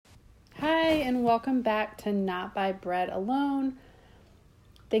and welcome back to Not by Bread Alone.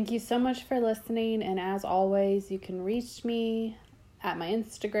 Thank you so much for listening, and as always, you can reach me at my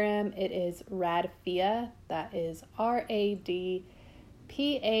Instagram. It is Radphia, that is Radphia.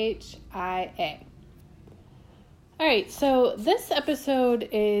 Alright, so this episode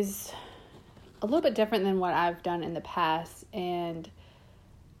is a little bit different than what I've done in the past, and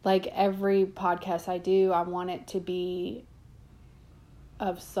like every podcast I do, I want it to be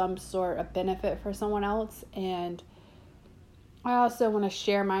of some sort of benefit for someone else, and I also want to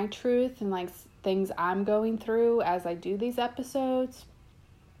share my truth and like things I'm going through as I do these episodes.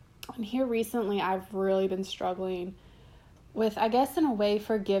 And here recently I've really been struggling with, I guess in a way,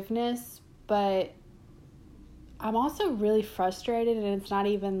 forgiveness, but I'm also really frustrated, and it's not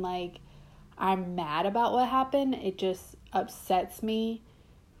even like I'm mad about what happened. It just upsets me,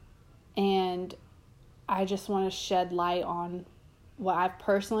 and I just want to shed light on what I've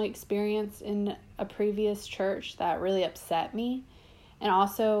personally experienced in a previous church that really upset me, and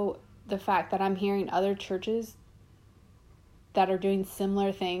also the fact that I'm hearing other churches that are doing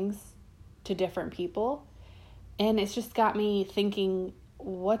similar things to different people, and it's just got me thinking,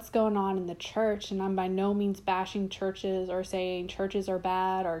 what's going on in the church? And I'm by no means bashing churches or saying churches are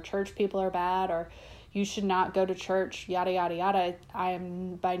bad or church people are bad or you should not go to church, yada, yada, yada. I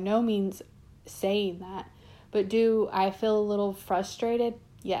am by no means saying that. But do I feel a little frustrated?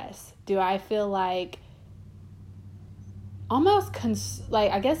 Yes. Do I feel like almost,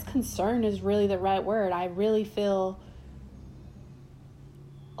 I guess concern is really the right word. I really feel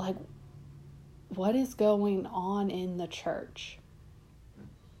like, what is going on in the church?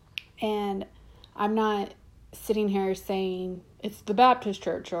 And I'm not sitting here saying it's the Baptist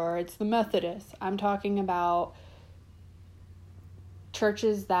church or it's the Methodist. I'm talking about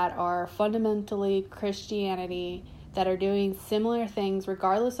churches that are fundamentally Christianity, that are doing similar things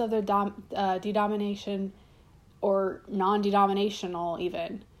regardless of their denomination or non-denominational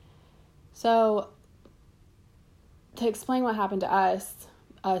even. So to explain what happened to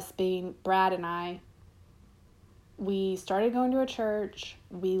us being Brad and I, we started going to a church.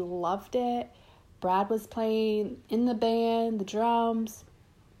 We loved it. Brad was playing in the band, the drums,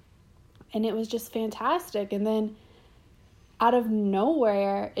 and it was just fantastic. And then out of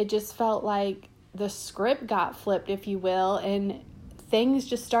nowhere, it just felt like the script got flipped, if you will, and things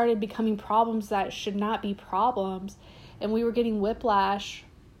just started becoming problems that should not be problems. And we were getting whiplash.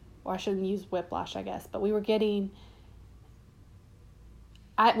 Well, I shouldn't use whiplash, I guess, but we were getting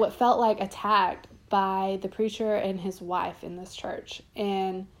what felt like attacked by the preacher and his wife in this church.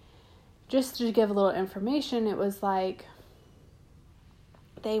 And just to give a little information, it was like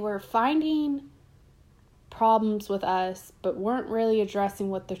they were finding problems with us, but weren't really addressing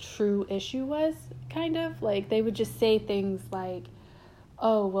what the true issue was, kind of. Like, they would just say things like,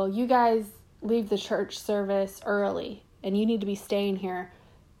 oh, well, you guys leave the church service early, and you need to be staying here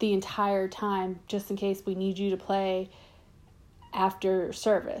the entire time, just in case we need you to play after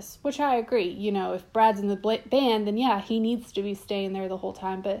service, which I agree. You know, if Brad's in the band, then yeah, he needs to be staying there the whole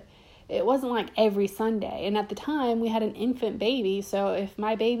time, but it wasn't like every Sunday. And at the time, we had an infant baby, so if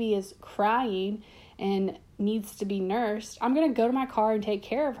my baby is crying and needs to be nursed, I'm going to go to my car and take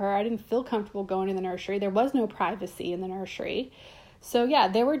care of her. I didn't feel comfortable going to the nursery. There was no privacy in the nursery. So yeah,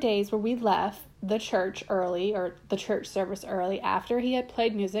 there were days where we left the church early, or the church service early, after he had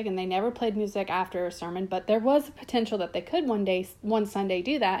played music, and they never played music after a sermon, but there was a potential that they could one Sunday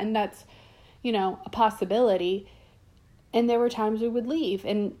do that, and that's, you know, a possibility. And there were times we would leave,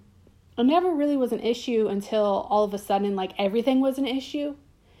 and it never really was an issue until all of a sudden, like, everything was an issue.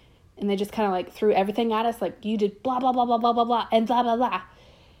 And they just kind of like threw everything at us, like, you did blah, blah, blah, blah, blah, blah, blah, and blah, blah, blah.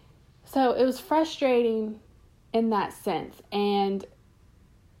 So it was frustrating in that sense. And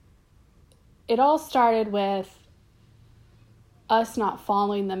it all started with us not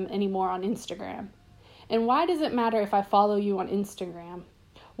following them anymore on Instagram. And why does it matter if I follow you on Instagram?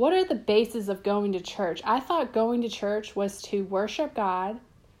 What are the bases of going to church? I thought going to church was to worship God,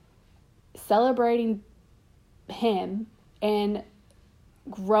 celebrating Him, and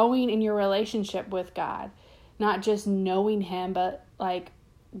growing in your relationship with God. Not just knowing Him, but like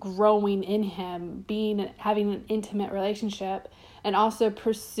growing in Him, having an intimate relationship, and also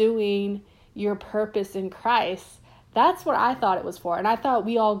pursuing your purpose in Christ. That's what I thought it was for. And I thought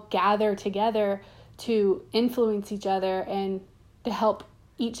we all gather together to influence each other and to help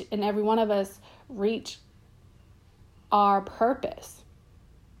each and every one of us reach our purpose.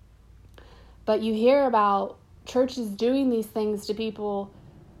 But you hear about churches doing these things to people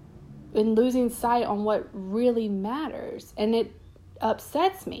and losing sight on what really matters. And it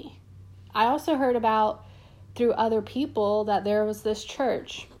upsets me. I also heard about through other people that there was this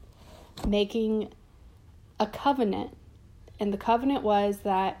church making a covenant. And the covenant was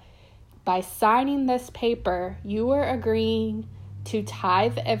that by signing this paper, you were agreeing to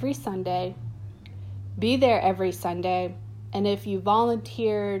tithe every Sunday, be there every Sunday, and if you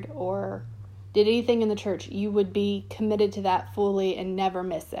volunteered or did anything in the church, you would be committed to that fully and never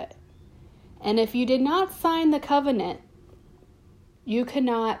miss it. And if you did not sign the covenant, you could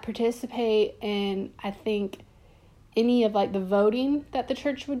not participate in, I think, any of like the voting that the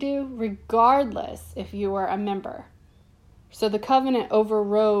church would do, regardless if you were a member. So the covenant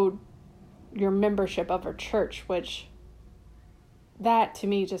overrode your membership of a church, which that to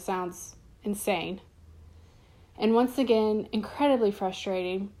me just sounds insane. And once again, incredibly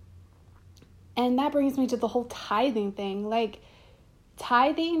frustrating. And that brings me to the whole tithing thing. Like,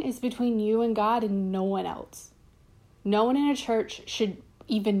 tithing is between you and God and no one else. No one in a church should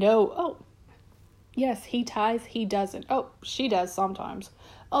even know, oh, yes, he tithes, he doesn't. Oh, she does sometimes.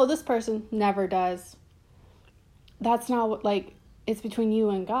 Oh, this person never does. That's not what, like, it's between you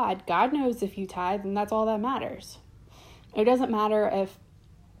and God. God knows if you tithe, and that's all that matters. It doesn't matter if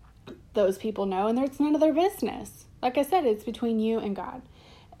those people know, and it's none of their business. Like I said, it's between you and God.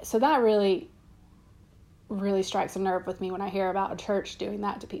 So that really strikes a nerve with me when I hear about a church doing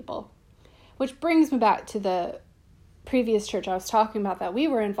that to people. Which brings me back to the previous church I was talking about that we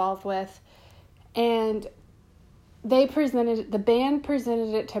were involved with. And the band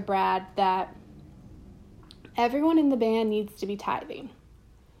presented it to Brad that everyone in the band needs to be tithing.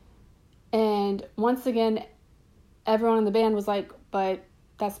 And once again, everyone in the band was like, but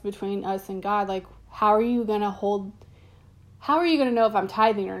that's between us and God. Like, how are you going to know if I'm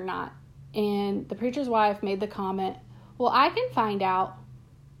tithing or not? And the preacher's wife made the comment, well, I can find out.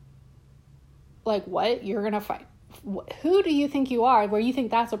 Like, what? You're going to find? Who do you think you are where you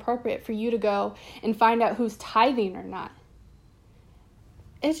think that's appropriate for you to go and find out who's tithing or not?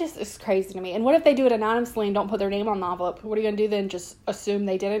 It's crazy to me. And what if they do it anonymously and don't put their name on the envelope? What are you going to do then? Just assume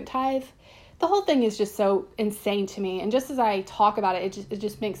they didn't tithe? The whole thing is just so insane to me. And just as I talk about it, it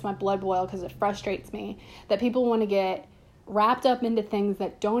just makes my blood boil because it frustrates me that people want to get wrapped up into things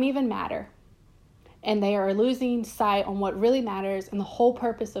that don't even matter. And they are losing sight on what really matters and the whole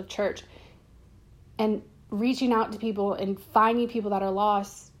purpose of church. And reaching out to people and finding people that are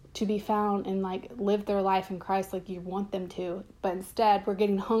lost to be found and like live their life in Christ like you want them to. But instead, we're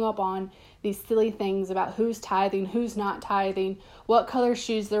getting hung up on these silly things about who's tithing, who's not tithing, what color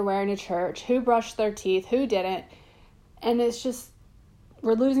shoes they're wearing to church, who brushed their teeth, who didn't. And it's just,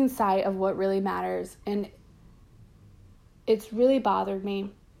 we're losing sight of what really matters. And it's really bothered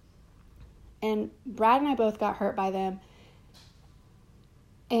me. And Brad and I both got hurt by them.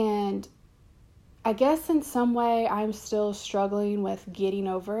 And I guess in some way I'm still struggling with getting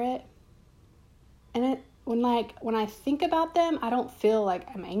over it. And when I think about them, I don't feel like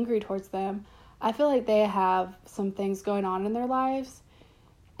I'm angry towards them. I feel like they have some things going on in their lives,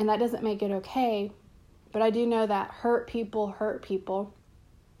 and that doesn't make it okay. But I do know that hurt people,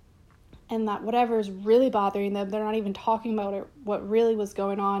 and that whatever is really bothering them, they're not even talking about it, what really was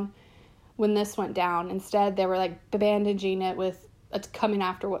going on when this went down. Instead, they were like bandaging it with coming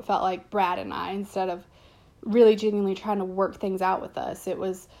after what felt like Brad and I, instead of really genuinely trying to work things out with us. It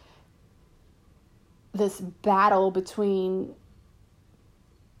was this battle between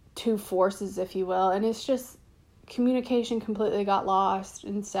two forces, if you will, and it's just communication completely got lost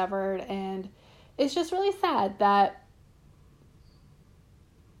and severed, and it's just really sad that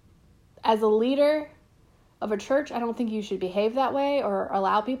as a leader of a church, I don't think you should behave that way or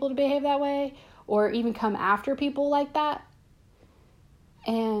allow people to behave that way or even come after people like that.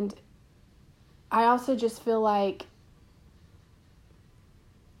 And I also just feel like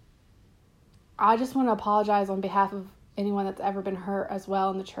I just want to apologize on behalf of anyone that's ever been hurt as well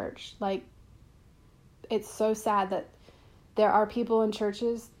in the church. Like, it's so sad that there are people in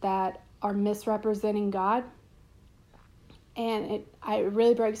churches that are misrepresenting God. And it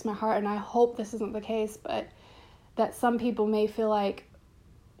really breaks my heart, and I hope this isn't the case, but that some people may feel like,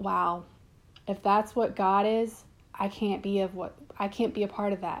 wow, if that's what God is, I can't be a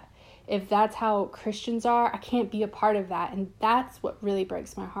part of that. If that's how Christians are, I can't be a part of that. And that's what really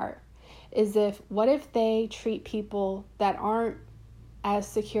breaks my heart. What if they treat people that aren't as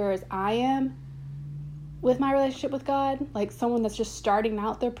secure as I am with my relationship with God, like someone that's just starting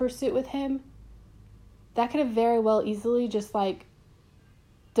out their pursuit with Him? That could have very well easily just like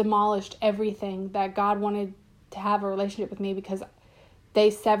demolished everything that God wanted to have a relationship with me, because they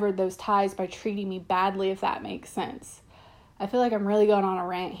severed those ties by treating me badly, if that makes sense. I feel like I'm really going on a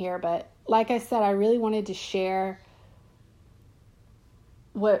rant here, but like I said, I really wanted to share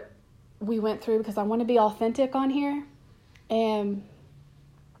what we went through because I want to be authentic on here. And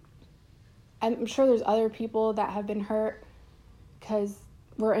I'm sure there's other people that have been hurt because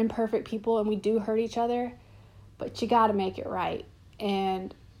we're imperfect people and we do hurt each other, but you got to make it right.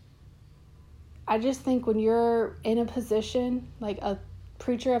 And I just think when you're in a position, like a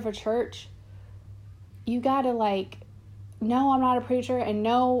preacher of a church, you got to like, no, I'm not a preacher, and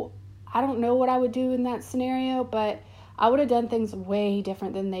no, I don't know what I would do in that scenario, but I would have done things way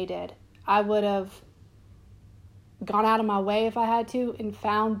different than they did. I would have gone out of my way if I had to and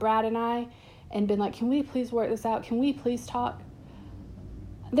found Brad and I and been like, can we please work this out? Can we please talk?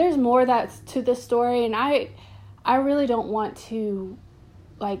 There's more that's to this story, and I really don't want to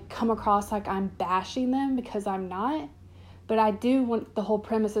like come across like I'm bashing them, because I'm not. But I do want the whole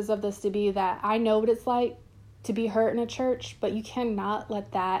premises of this to be that I know what it's like to be hurt in a church, but you cannot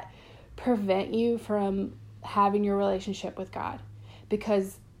let that prevent you from having your relationship with God,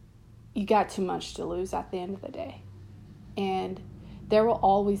 because you got too much to lose at the end of the day. And there will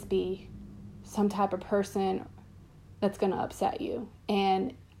always be some type of person that's going to upset you.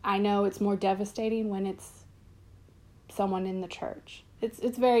 And I know it's more devastating when it's someone in the church.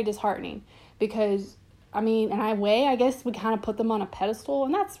 It's very disheartening, because I guess we kind of put them on a pedestal,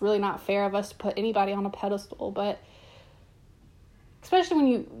 and that's really not fair of us to put anybody on a pedestal. But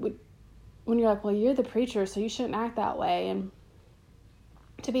especially when you're like, well, you're the preacher, so you shouldn't act that way. And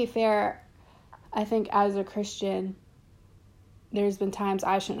to be fair, I think as a Christian, there's been times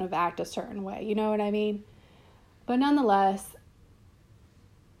I shouldn't have acted a certain way. You know what I mean? But nonetheless,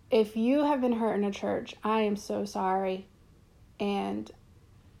 if you have been hurt in a church, I am so sorry. And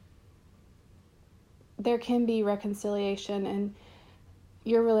there can be reconciliation, and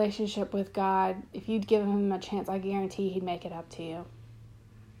your relationship with God, if you'd give him a chance, I guarantee he'd make it up to you.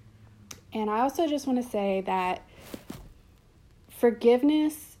 And I also just want to say that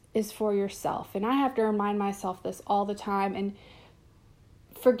forgiveness is for yourself. And I have to remind myself this all the time. And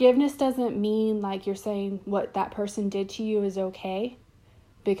forgiveness doesn't mean like you're saying what that person did to you is okay,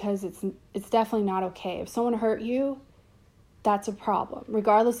 because it's definitely not okay. If someone hurt you, that's a problem,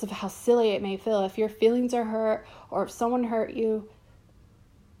 regardless of how silly it may feel. If your feelings are hurt, or if someone hurt you,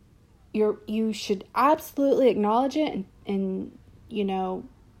 you should absolutely acknowledge it and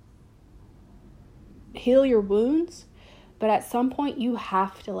heal your wounds. But at some point, you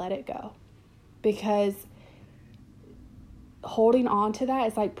have to let it go, because holding on to that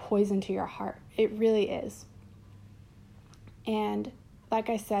is like poison to your heart. It really is. And like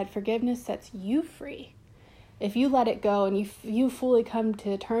I said, forgiveness sets you free. If you let it go and you fully come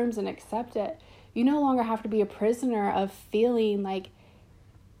to terms and accept it, you no longer have to be a prisoner of feeling like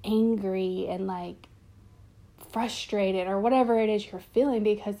angry and like frustrated or whatever it is you're feeling,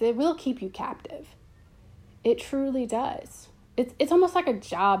 because it will keep you captive. It truly does. It's almost like a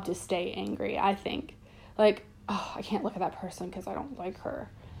job to stay angry, I think. Like, oh, I can't look at that person because I don't like her.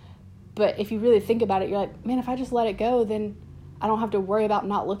 But if you really think about it, you're like, man, if I just let it go, then I don't have to worry about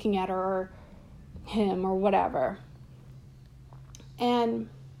not looking at her or him or whatever. And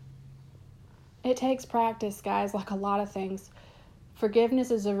it takes practice, guys, like a lot of things.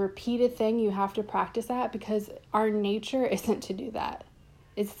 Forgiveness is a repeated thing you have to practice at, because our nature isn't to do that.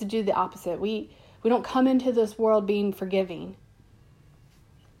 It's to do the opposite. We don't come into this world being forgiving.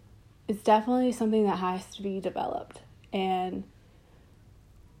 It's definitely something that has to be developed. And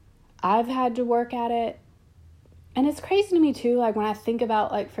I've had to work at it. And it's crazy to me too, like when I think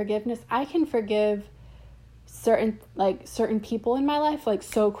about like forgiveness, I can forgive certain people in my life like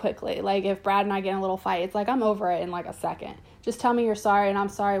so quickly. Like if Brad and I get in a little fight, it's like I'm over it in like a second. Just tell me you're sorry and I'm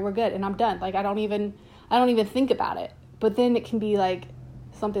sorry, we're good, and I'm done. Like I don't even think about it. But then it can be like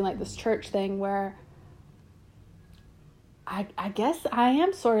something like this church thing where I guess I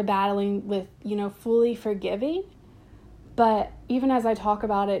am sort of battling with, fully forgiving. But even as I talk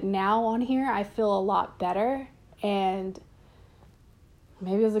about it now on here, I feel a lot better. And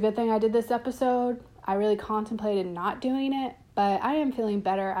maybe it was a good thing I did this episode. I really contemplated not doing it, but I am feeling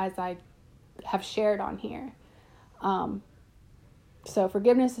better as I have shared on here. So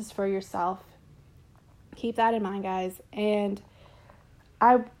forgiveness is for yourself. Keep that in mind, guys. And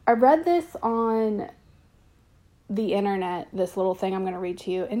I read this on the internet, this little thing I'm going to read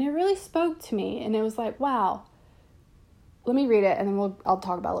to you, and it really spoke to me. And it was like, wow. Let me read it, and then I'll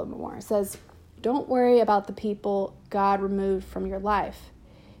talk about it a little bit more. It says, don't worry about the people God removed from your life.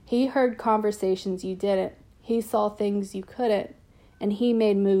 He heard conversations you didn't. He saw things you couldn't. And he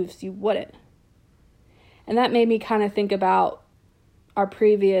made moves you wouldn't. And that made me kind of think about our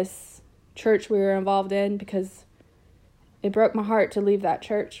previous church we were involved in, because it broke my heart to leave that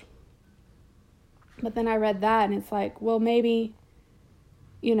church. But then I read that, and it's like, well, maybe,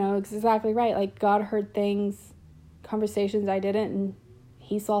 it's exactly right. Like God heard things, conversations I didn't, and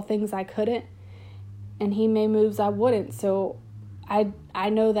He saw things I couldn't, and he made moves I wouldn't. So I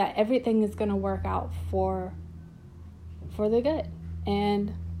know that everything is going to work out for the good.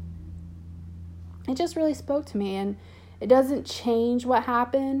 And it just really spoke to me. And it doesn't change what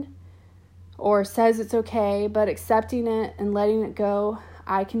happened or says it's okay, but accepting it and letting it go,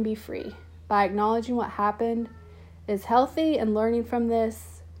 I can be free. By acknowledging what happened is healthy, and learning from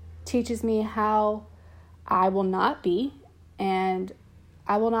this teaches me how I will not be, and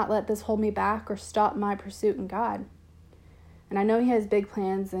I will not let this hold me back or stop my pursuit in God. And I know He has big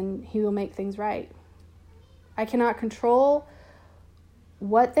plans, and He will make things right. I cannot control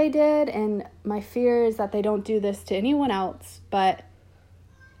what they did, and my fear is that they don't do this to anyone else, but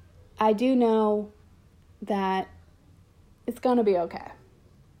I do know that it's going to be okay.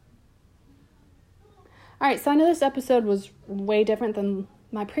 All right, so I know this episode was way different than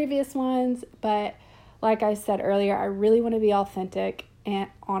my previous ones, but like I said earlier, I really want to be authentic and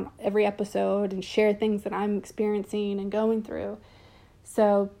on every episode and share things that I'm experiencing and going through.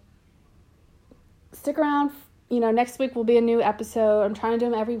 So stick around. Next week will be a new episode. I'm trying to do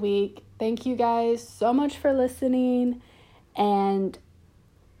them every week. Thank you guys so much for listening. And,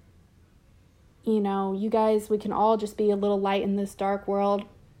 you guys, we can all just be a little light in this dark world,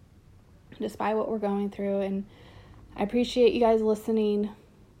 despite what we're going through. And I appreciate you guys listening.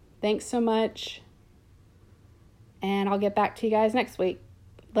 Thanks so much. And I'll get back to you guys next week.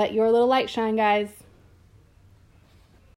 Let your little light shine, guys.